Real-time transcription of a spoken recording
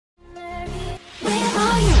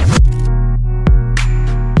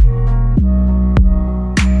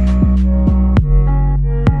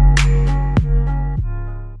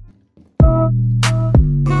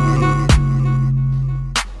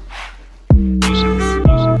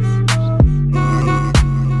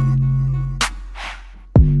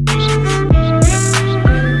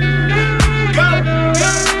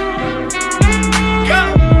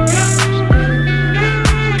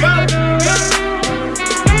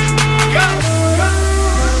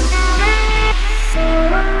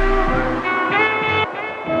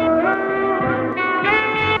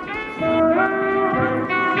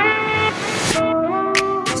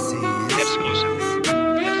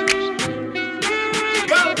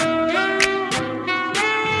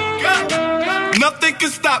can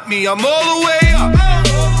stop me, I'm all the way up.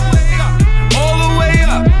 All the way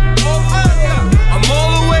up. I'm all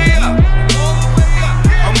the way up.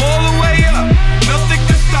 I'm all the way up. Nothing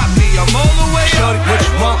can stop me, I'm all the way up. Shorty, what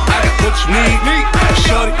you want? I got what you need.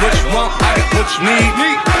 Shorty, what you want? I got what you need.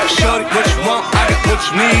 Shorty, what you want? I got what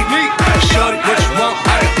you need. Shorty, what you want?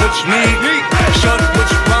 I got what you need. Shorty, what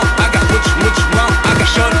you want? I got what you want. I got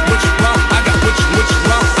shorty, what you want? I got what you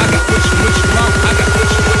want. I got what you want. I got what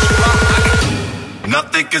you want. I got.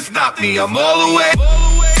 Nothing can stop me, I'm all the way.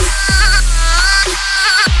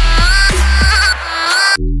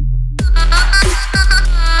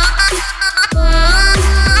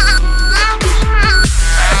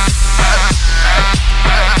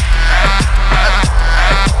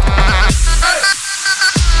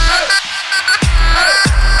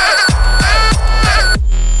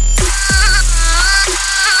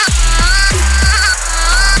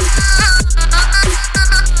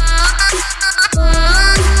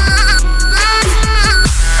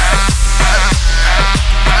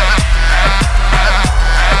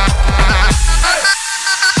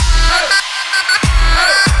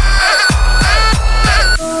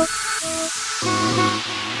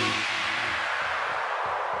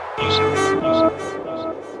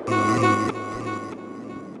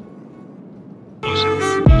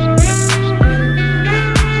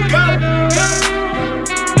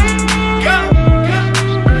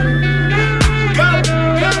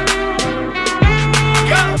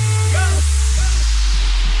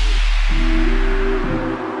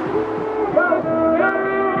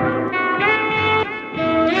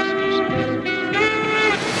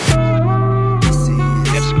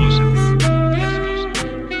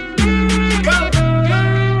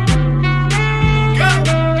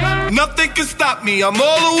 Nothing can stop me, I'm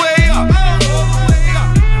all the way up.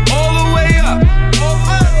 All the way up.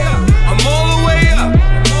 I'm all the way up.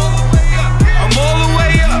 I'm all the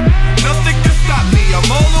way up. Nothing can stop me, I'm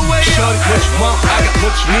all the way up. Shorty, what you want? I got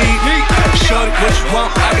what you need. Shorty, what you want?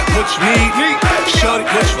 I got what you need. Shorty,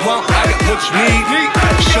 what you want? I got what you need.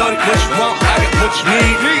 Shorty, what you want? I got what you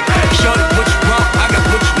need. Shorty, what you want? I got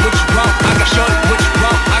what you want. I got shorty, what you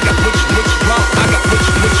want? I got what you want. I got what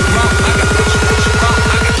you want. I got what you want.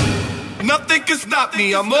 I got. Nothing can stop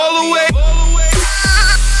me, I'm all the way.